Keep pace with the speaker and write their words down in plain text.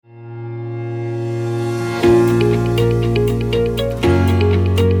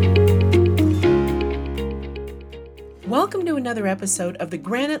another episode of the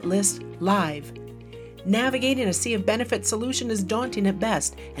Granite List Live. Navigating a sea of benefit solution is daunting at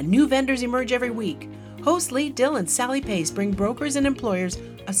best, and new vendors emerge every week. Hosts Leigh Dill and Sally Pace bring brokers and employers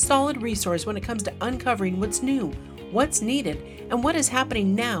a solid resource when it comes to uncovering what's new, what's needed, and what is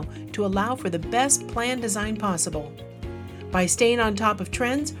happening now to allow for the best plan design possible. By staying on top of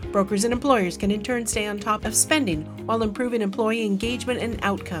trends, brokers and employers can in turn stay on top of spending while improving employee engagement and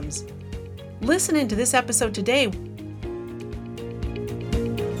outcomes. Listen into this episode today.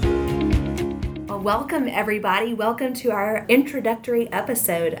 Well, welcome everybody. Welcome to our introductory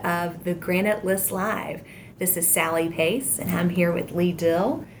episode of the Granite List Live. This is Sally Pace, and I'm here with Leigh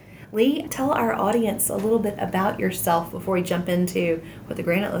Dill. Leigh, tell our audience a little bit about yourself before we jump into what the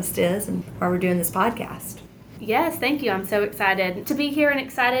Granite List is and why we're doing this podcast. Yes, thank you. I'm so excited to be here and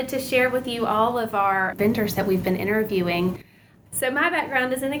excited to share with you all of our vendors that we've been interviewing. So my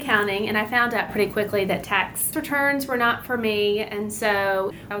background is in accounting, and I found out pretty quickly that tax returns were not for me, and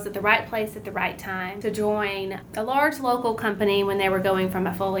so I was at the right place at the right time to join a large local company when they were going from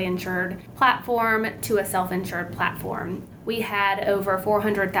a fully insured platform to a self-insured platform. We had over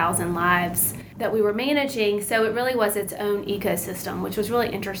 400,000 lives that we were managing, so it really was its own ecosystem, which was really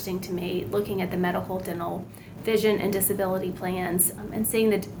interesting to me, looking at the medical, dental, vision, and disability plans and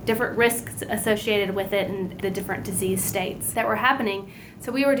seeing the different risks associated with it and the different disease states that were happening.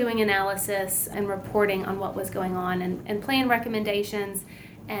 So we were doing analysis and reporting on what was going on and plan recommendations.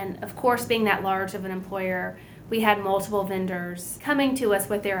 And of course, being that large of an employer, we had multiple vendors coming to us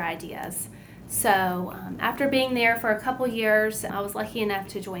with their ideas. So after being there for a couple years, I was lucky enough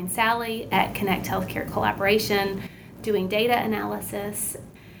to join Sally at Connect Healthcare Collaboration, doing data analysis.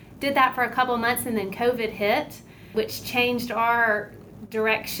 Did that for a couple months, and then COVID hit, which changed our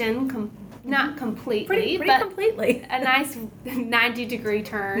direction, not completely, Pretty but completely. a nice 90-degree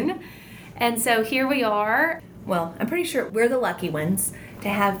turn. And so here we are. Well, I'm pretty sure we're the lucky ones to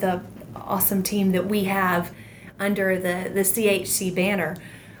have the awesome team that we have under the CHC banner.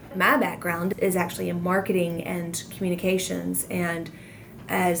 My background is actually in marketing and communications, and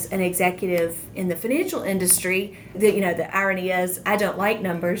as an executive in the financial industry, the irony is I don't like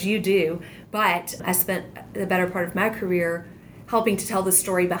numbers, you do, but I spent the better part of my career helping to tell the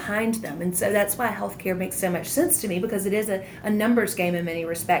story behind them. And so that's why healthcare makes so much sense to me, because it is a numbers game in many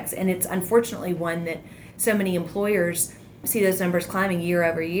respects, and it's unfortunately one that so many employers see those numbers climbing year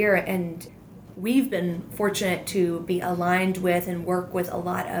over year. And we've been fortunate to be aligned with and work with a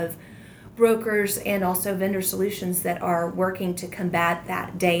lot of brokers and also vendor solutions that are working to combat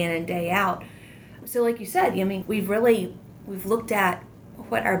that day in and day out. So like you said, we've looked at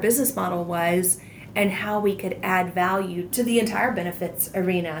what our business model was and how we could add value to the entire benefits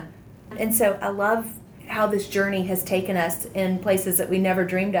arena. And so I love how this journey has taken us in places that we never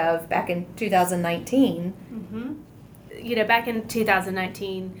dreamed of back in 2019. Mm-hmm. Back in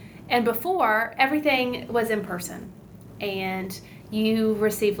 2019 and before, everything was in person. And you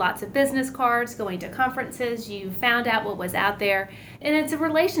received lots of business cards, going to conferences, you found out what was out there, and it's a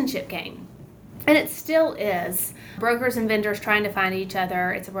relationship game. And it still is. Brokers and vendors trying to find each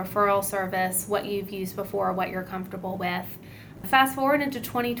other. It's a referral service, what you've used before, what you're comfortable with. Fast forward into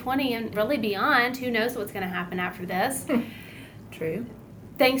 2020 and really beyond, who knows what's going to happen after this. True.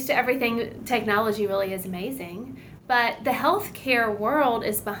 Thanks to everything, technology really is amazing. But the healthcare world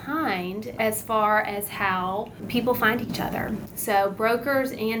is behind as far as how people find each other. So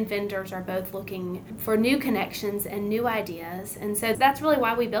brokers and vendors are both looking for new connections and new ideas. And so that's really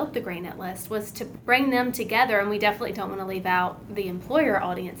why we built the Granite List, was to bring them together. And we definitely don't want to leave out the employer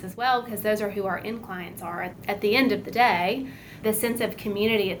audience as well, because those are who our end clients are. At the end of the day, the sense of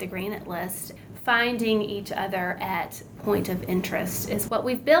community at the Granite List, finding each other at point of interest, is what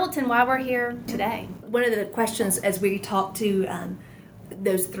we've built and why we're here today. One of the questions as we talk to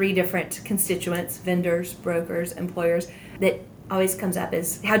those three different constituents, vendors, brokers, employers, that always comes up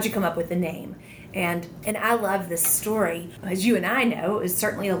is, how'd you come up with the name? And I love this story. As you and I know, it was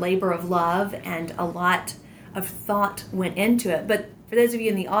certainly a labor of love and a lot of thought went into it. But for those of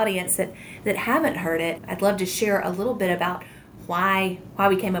you in the audience that haven't heard it, I'd love to share a little bit about why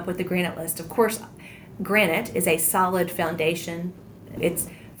we came up with the Granite List. Of course, granite is a solid foundation. It's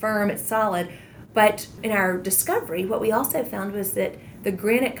firm, it's solid. But in our discovery, what we also found was that the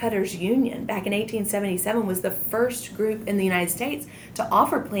Granite Cutters Union back in 1877 was the first group in the United States to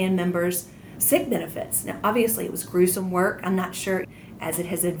offer plan members sick benefits. Now, obviously, it was gruesome work. I'm not sure as it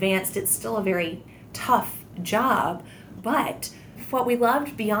has advanced, it's still a very tough job. But what we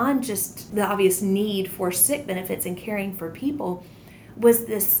loved beyond just the obvious need for sick benefits and caring for people was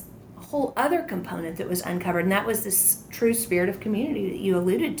this whole other component that was uncovered, and that was this true spirit of community that you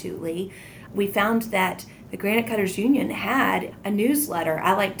alluded to, Leigh. we found that the Granite Cutters Union had a newsletter.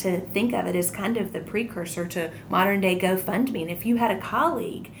 I like to think of it as kind of the precursor to modern day GoFundMe. And if you had a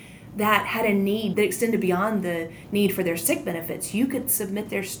colleague that had a need that extended beyond the need for their sick benefits, you could submit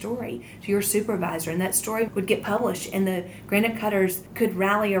their story to your supervisor, and that story would get published, and the Granite Cutters could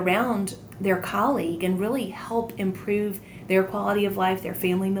rally around their colleague and really help improve their quality of life, their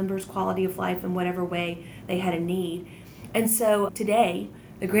family members' quality of life in whatever way they had a need. And so today,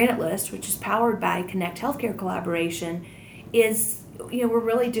 the Granite List, which is powered by Connect Healthcare Collaboration, is, we're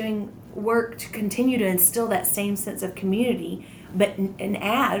really doing work to continue to instill that same sense of community, and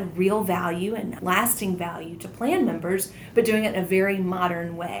add real value and lasting value to plan members, but doing it in a very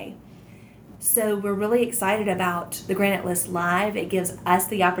modern way. So we're really excited about the Granite List Live. It gives us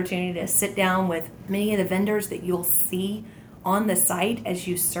the opportunity to sit down with many of the vendors that you'll see on the site as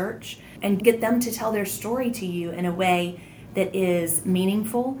you search, and get them to tell their story to you in a way that is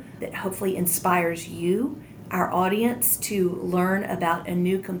meaningful, that hopefully inspires you, our audience, to learn about a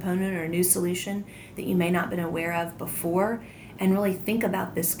new component or a new solution that you may not have been aware of before, and really think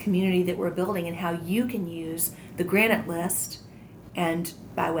about this community that we're building and how you can use the Granite List, and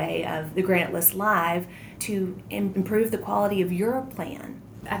by way of the Granite List Live, to improve the quality of your plan.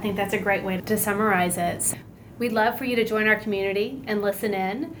 I think that's a great way to summarize it. We'd love for you to join our community and listen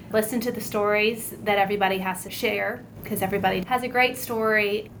to the stories that everybody has to share, because everybody has a great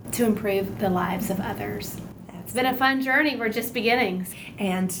story to improve the lives of others. It's been a fun journey. We're just beginning.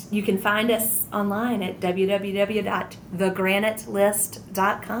 And you can find us online at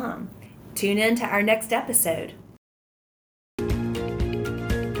www.thegranitelist.com. Tune in to our next episode.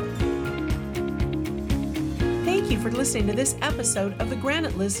 Thank you for listening to this episode of the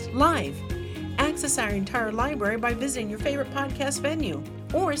Granite List Live. Access our entire library by visiting your favorite podcast venue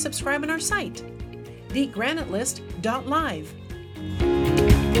or subscribe on our site, thegranitelist.live.